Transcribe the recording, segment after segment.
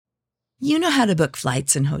You know how to book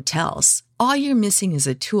flights and hotels. All you're missing is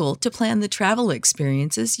a tool to plan the travel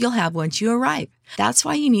experiences you'll have once you arrive. That's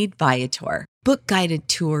why you need Viator. Book guided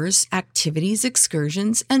tours, activities,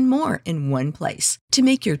 excursions, and more in one place to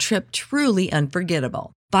make your trip truly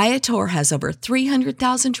unforgettable. Viator has over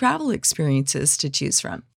 300,000 travel experiences to choose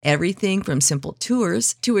from. Everything from simple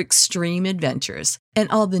tours to extreme adventures and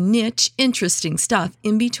all the niche, interesting stuff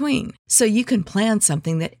in between. So you can plan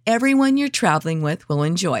something that everyone you're traveling with will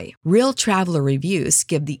enjoy. Real traveler reviews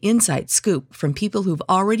give the inside scoop from people who've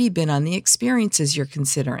already been on the experiences you're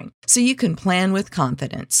considering. So you can plan with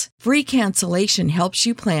confidence. Free cancellation helps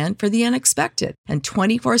you plan for the unexpected. And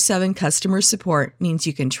 24/7 customer support means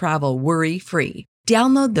you can travel worry-free.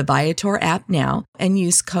 Download the Viator app now and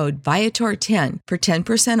use code Viator10 for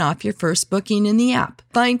 10% off your first booking in the app.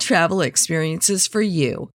 Find travel experiences for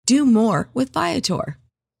you. Do more with Viator.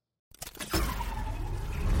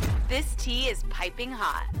 This tea is piping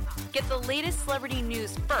hot. Get the latest celebrity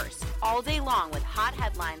news first all day long with hot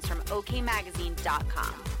headlines from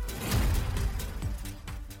okmagazine.com.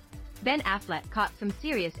 Ben Affleck caught some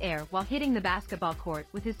serious air while hitting the basketball court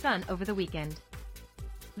with his son over the weekend.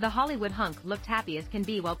 The Hollywood hunk looked happy as can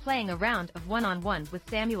be while playing a round of one-on-one with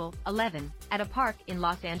Samuel, 11, at a park in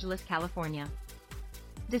Los Angeles, California.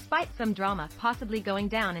 Despite some drama possibly going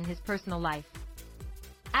down in his personal life,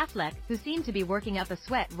 Affleck, who seemed to be working up a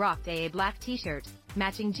sweat, rocked a black t-shirt,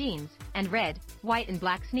 matching jeans, and red, white and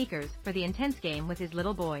black sneakers for the intense game with his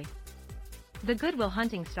little boy. The Good Will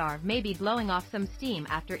Hunting star may be blowing off some steam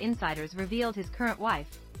after insiders revealed his current wife,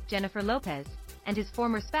 Jennifer Lopez, and his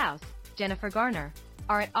former spouse, Jennifer Garner,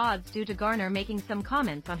 are at odds due to Garner making some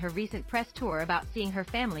comments on her recent press tour about seeing her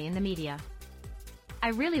family in the media. "I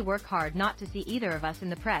really work hard not to see either of us in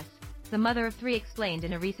the press," the mother of three explained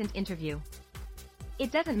in a recent interview.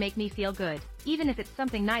 "It doesn't make me feel good, even if it's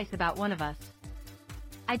something nice about one of us.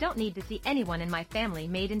 I don't need to see anyone in my family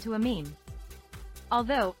made into a meme.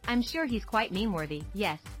 Although, I'm sure he's quite meme-worthy,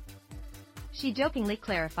 yes," she jokingly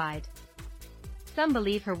clarified. Some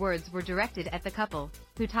believe her words were directed at the couple,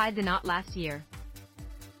 who tied the knot last year.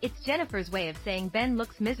 It's Jennifer's way of saying Ben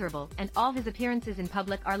looks miserable and all his appearances in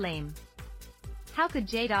public are lame. How could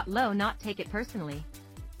J.Lo not take it personally?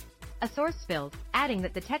 A source spilled, adding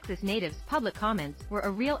that the Texas native's public comments were a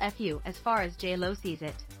real FU as far as J.Lo sees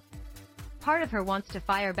it. Part of her wants to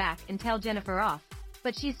fire back and tell Jennifer off,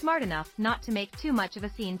 but she's smart enough not to make too much of a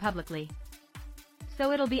scene publicly.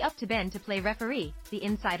 So it'll be up to Ben to play referee, the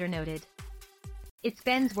insider noted. It's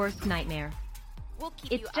Ben's worst nightmare.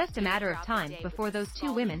 It's just a matter of time before those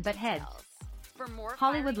two women butt heads.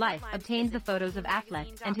 Hollywood Life obtained the photos of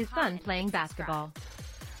Affleck and his son playing basketball.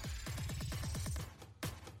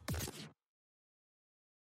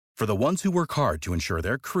 For the ones who work hard to ensure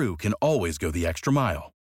their crew can always go the extra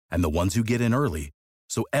mile, and the ones who get in early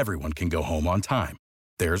so everyone can go home on time,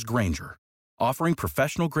 there's Grainger, offering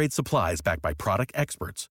professional-grade supplies backed by product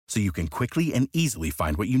experts so you can quickly and easily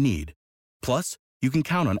find what you need. Plus, you can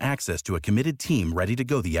count on access to a committed team ready to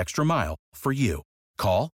go the extra mile for you.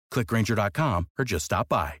 Call, click Grainger.com, or just stop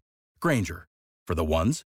by. Grainger, for the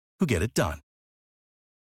ones who get it done.